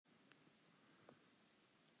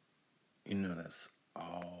That's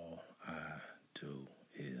all I do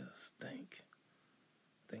is think.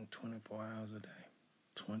 Think 24 hours a day.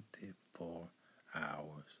 24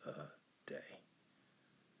 hours a day.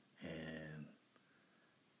 And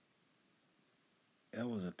there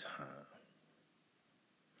was a time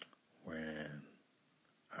when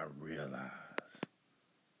I realized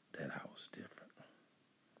that I was different.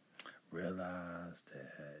 Realized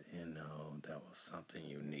that, there was something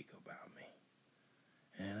unique about me.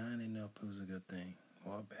 And I didn't know if it was a good thing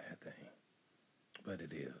or a bad thing. But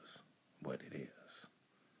it is what it is.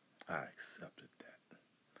 I accepted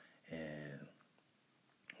that. And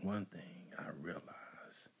one thing I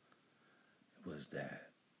realized was that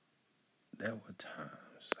there were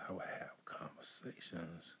times I would have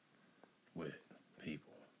conversations with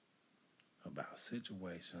people about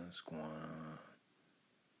situations going on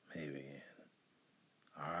maybe in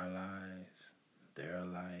our lives, their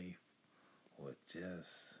life, or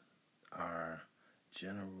just our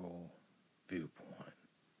general viewpoint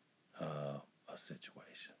of a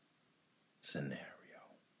situation, scenario,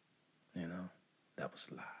 that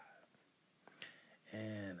was live.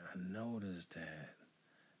 And I noticed that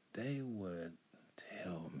they would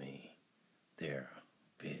tell me their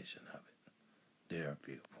vision of it, their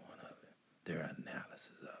viewpoint of it, their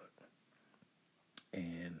analysis of it.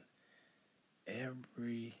 And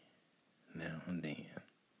every now and then,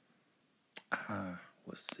 I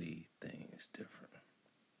would see things different.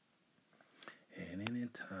 And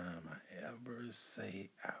anytime I ever say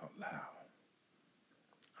out loud,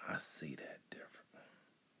 I see that different.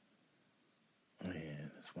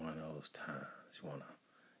 And it's one of those times you want to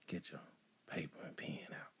get your paper and pen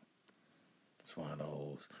out. It's one of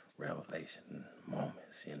those revelation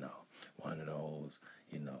moments, one of those,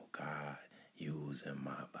 God using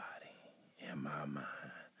my body and my mind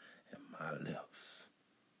and my lips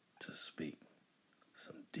to speak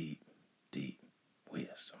some deep, deep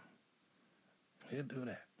wisdom. He'll do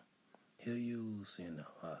that. He'll use,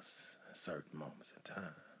 us in certain moments in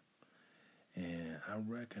time. And I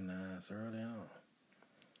recognize early on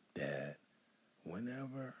that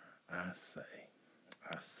whenever I say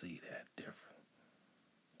I see that different,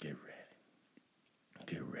 get ready.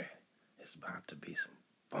 Get ready. It's about to be some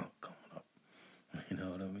funk coming up. You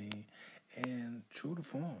know what I mean? And true to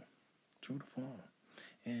form.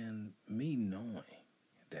 And me knowing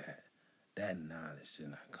that knowledge did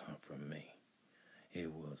not come from me.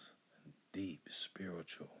 It was deep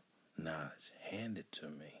spiritual knowledge handed to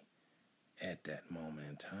me at that moment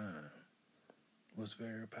in time was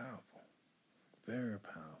very powerful. Very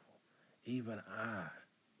powerful. Even I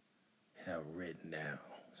have written down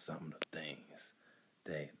some of the things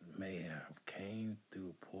that may have came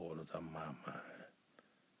through portals of my mind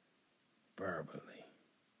verbally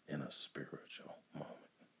in a spiritual moment.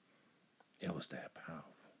 It was that powerful.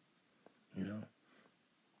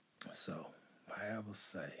 So if I ever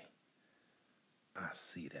say I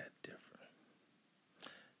see that different.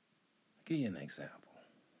 I'll give you an example.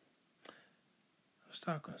 I was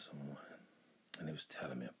talking to someone and he was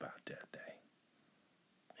telling me about their day.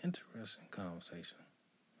 Interesting conversation.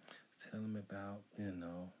 Telling me about,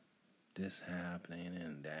 this happening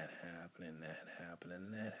and that happening, that happening,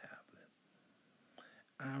 and that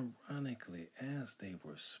happening. Ironically, as they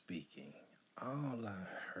were speaking, all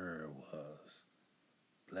I heard was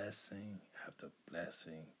blessing after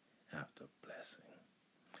blessing after blessing.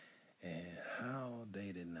 And how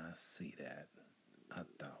they did not see that, I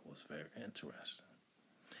thought was very interesting.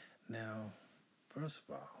 Now, first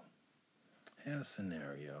of all, had a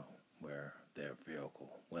scenario where their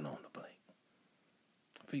vehicle went on the blink.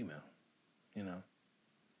 Female,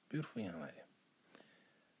 beautiful young lady.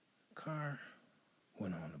 Car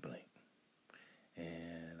went on the blink.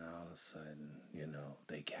 And all of a sudden,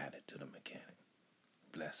 they got it to the mechanic.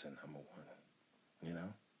 Blessing number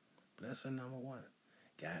one, blessing number one.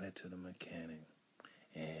 Got it to the mechanic.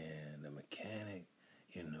 And the mechanic,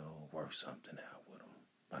 worked something out with them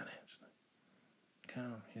financially.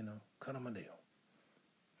 Kind of, cut them a deal.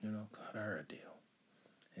 Cut her a deal.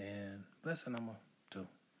 And blessing number two.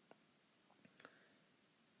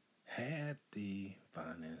 Had the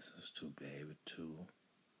finances to be able to,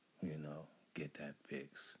 get that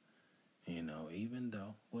fixed. Even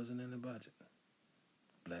though it wasn't in the budget.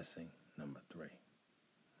 Blessing number three.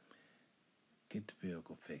 Get the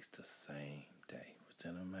vehicle fixed the same day.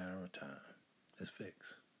 Within a matter of time. It's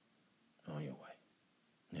fixed. On your way.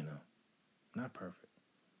 Not perfect.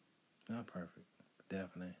 Not perfect.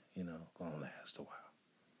 Definitely, gonna last a while.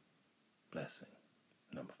 Blessing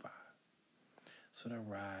number five. So they're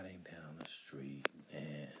riding down the street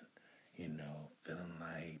and, feeling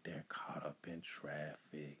like they're caught up in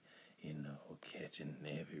traffic, catching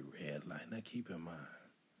every red light. Now keep in mind,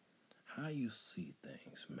 how you see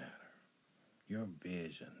things matter. Your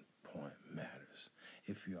vision point matters.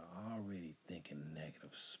 If you're already thinking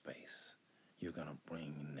negative space, you're going to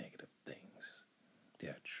bring negative things.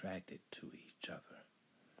 They're attracted to each other.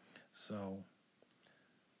 So,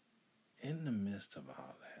 in the midst of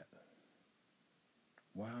all that,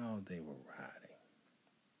 while they were riding,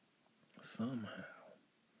 somehow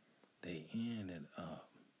they ended up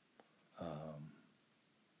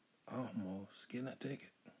almost getting a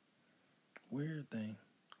ticket. Weird thing.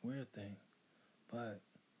 But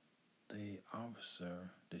the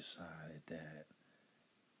officer decided that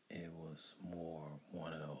it was more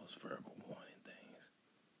one of those verbal warning things.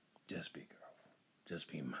 Just be careful.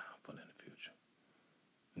 Just be mindful in the future.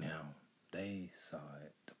 Now, they saw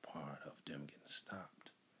it the part of them getting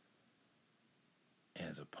stopped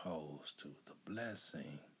as opposed to the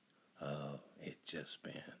blessing of it just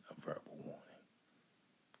being a verbal warning.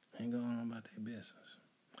 Ain't going on about their business.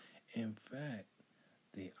 In fact,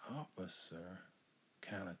 the officer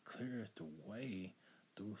kind of cleared the way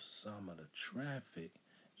through some of the traffic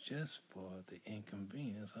just for the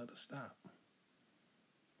inconvenience of the stop.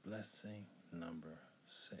 Blessing number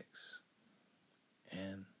 6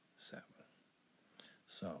 and 7.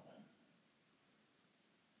 So,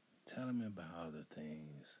 tell me about other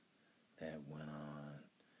things that went on,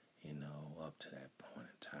 up to that point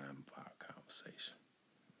in time of our conversation.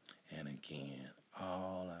 And again,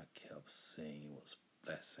 all I kept seeing was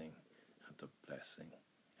blessing after blessing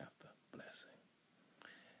after blessing,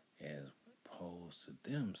 as opposed to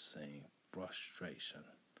them saying frustration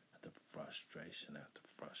after frustration after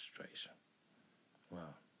frustration.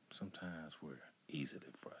 Well, sometimes we're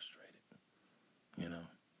easily frustrated.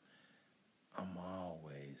 I'm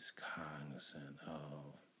always cognizant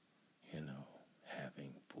of,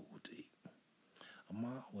 having food to eat. I'm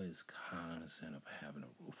always cognizant of having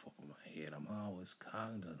a roof over my head. I'm always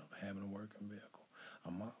cognizant of having a working vehicle.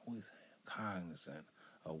 I'm always cognizant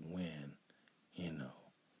of when,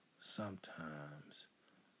 sometimes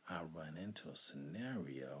I run into a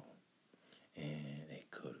scenario and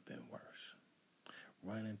it could have been worse.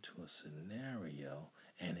 Run into a scenario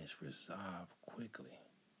and it's resolved quickly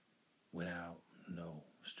without no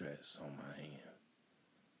stress on my end.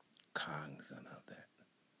 Cognizant of that.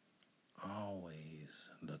 Always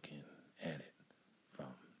looking at it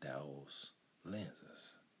from those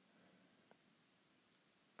lenses.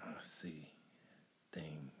 I see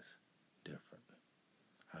things different.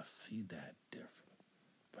 I see that different.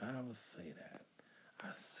 If I would say that,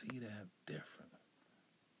 I see that different.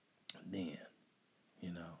 Then,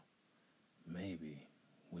 maybe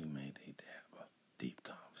we may need to have a deep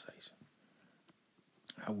conversation.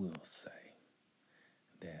 I will say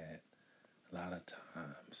that a lot of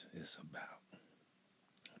times it's about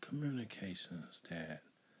communications that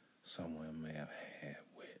someone may have had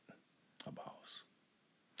with a boss.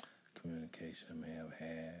 Communication may have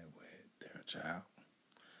had with their child.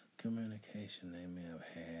 Communication they may have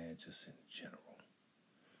had just in general.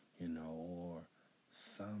 Or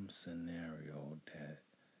some scenario that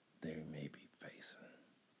they may be facing.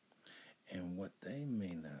 And what they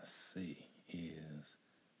may not see is,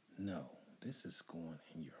 no, this is going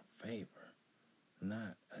in your favor,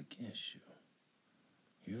 not against you.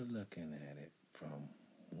 You're looking at it from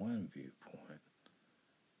one viewpoint.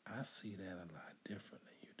 I see that a lot different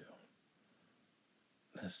than you do.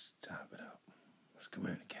 Let's chop it up. Let's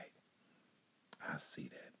communicate. I see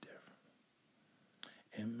that different.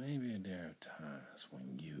 And maybe there are times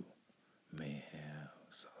when you may have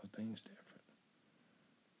saw things different.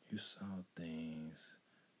 You saw things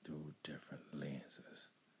through different lenses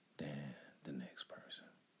than the next person.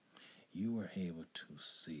 You were able to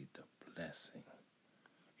see the blessing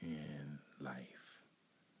in life,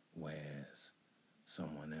 whereas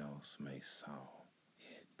someone else may saw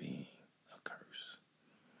it being a curse.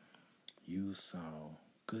 You saw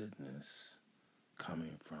goodness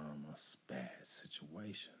coming from a bad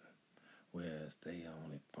situation, whereas they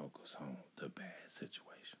only focus on the bad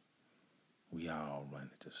situation. We all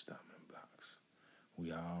run into stumbling blocks.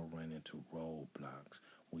 We all run into roadblocks.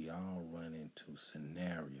 We all run into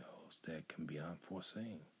scenarios that can be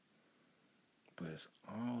unforeseen. But it's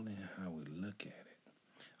all in how we look at it,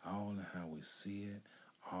 all in how we see it,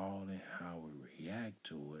 all in how we react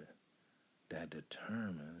to it that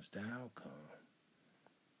determines the outcome.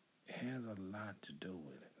 It has a lot to do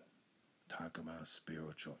with it. Talk about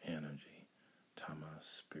spiritual energy, talking about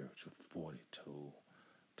spiritual fortitude,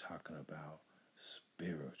 talking about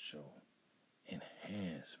spiritual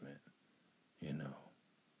enhancement,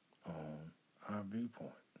 on our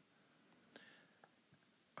viewpoint.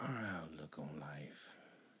 Our outlook on life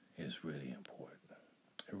is It's really important.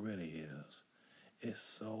 It really is. It's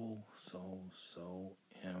so, so, so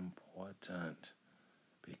important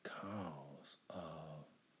because of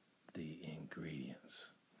the ingredients.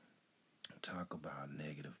 Talk about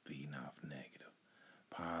negative feeding off negative,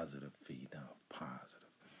 positive feeding off positive.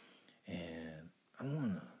 And I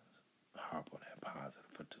want to harp on that positive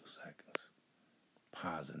for 2 seconds.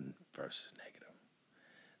 Positive versus negative.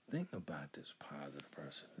 Thing about this positive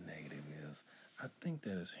versus negative is I think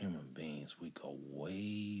that as human beings we go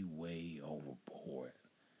way, way overboard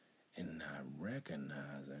in not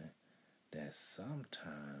recognizing that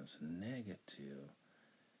sometimes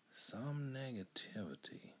some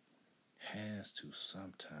negativity has to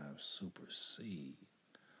sometimes supersede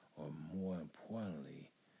or more importantly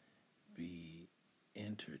be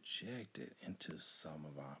interjected into some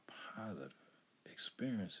of our positive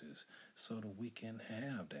experiences so that we can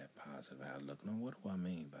have that positive outlook. Now, what do I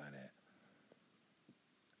mean by that?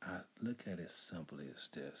 I look at it simply as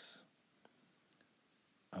this.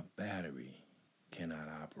 A battery cannot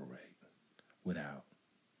operate without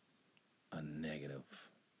a negative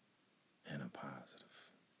and a positive.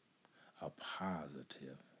 A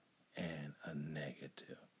positive and a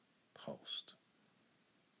negative post.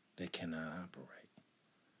 They cannot operate.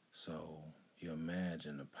 So you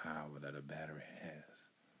imagine the power that a battery has.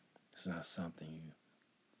 It's not something you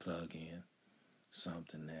plug in,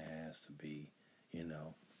 something that has to be,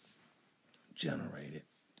 generated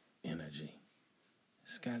energy.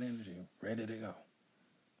 It's got energy ready to go,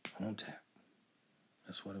 on tap.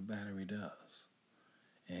 That's what a battery does.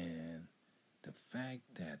 And the fact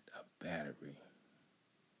that a battery,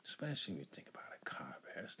 especially when you think about a car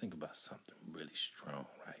battery, let's think about something really strong,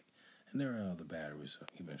 right? And there are other batteries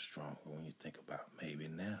that are even stronger when you think about maybe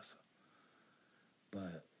NASA.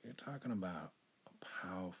 But you're talking about a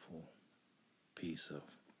powerful piece of,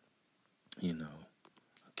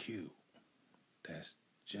 a cube that's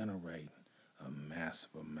generating a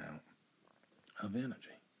massive amount of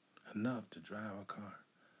energy. Enough to drive a car,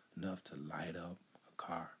 enough to light up a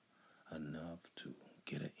car, enough to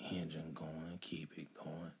get an engine going, keep it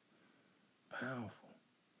going. Powerful.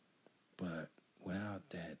 But without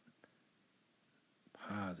that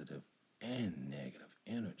positive and negative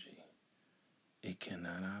energy, it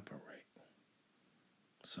cannot operate.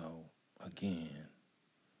 So, again,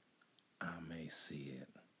 I may see it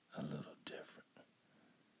a little different.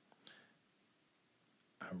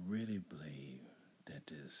 I really believe that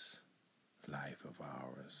this life of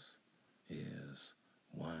ours is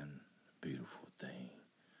one beautiful thing,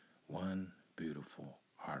 one beautiful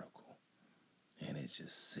article, and it's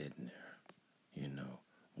just sitting there,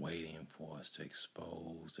 waiting for us to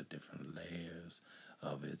expose the different layers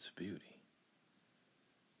of its beauty.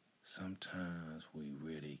 Sometimes we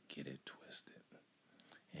really get it twisted,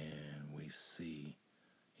 and we see,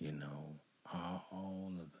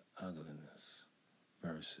 all of the ugliness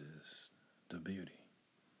versus the beauty.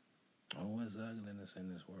 Oh, there's ugliness in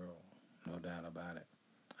this world, no doubt about it.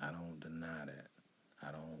 I don't deny that.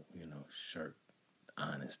 I don't, shirk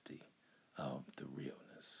honesty of the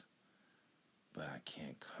realness. But I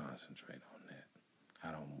can't concentrate on that.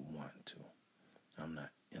 I don't want to. I'm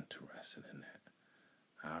not interested in that.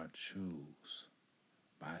 I'll choose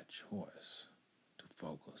by choice to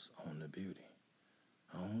focus on the beauty.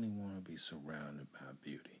 I only want to be surrounded by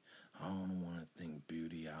beauty. I only want to think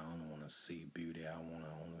beauty. I only want to see beauty. I want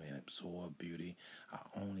to only absorb beauty. I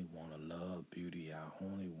only want to love beauty. I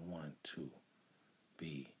only want to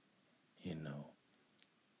be,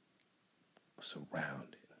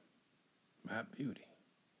 surrounded by beauty.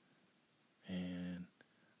 And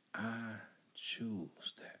I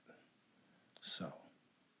choose that. So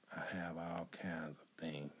I have all kinds of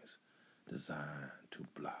things designed to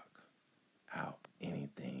block out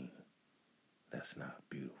anything that's not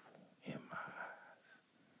beautiful in my eyes.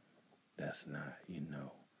 That's not,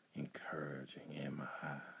 encouraging in my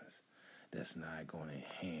eyes. That's not going to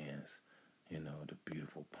enhance, the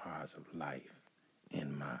beautiful parts of life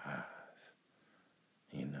in my eyes.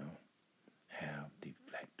 Have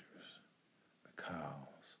deflectors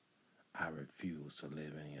because I refuse to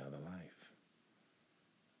live any other life.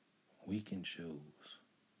 We can choose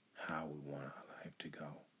how we want our life to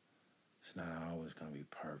go. It's not always going to be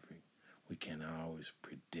perfect. We can't always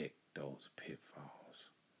predict those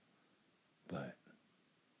pitfalls. But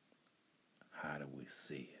how do we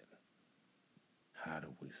see it? How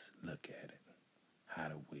do we look at it? How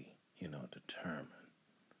do we, determine,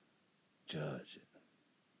 judge it?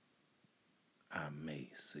 I may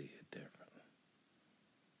see it different.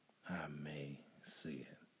 I may see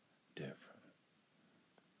it different.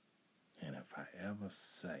 And if I ever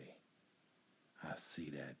say I see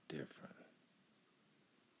that different,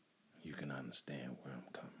 can understand where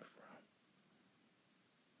I'm coming from.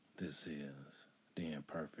 This is the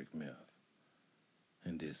Imperfect Myth,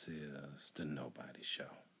 and this is the Nobody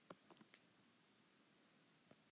Show.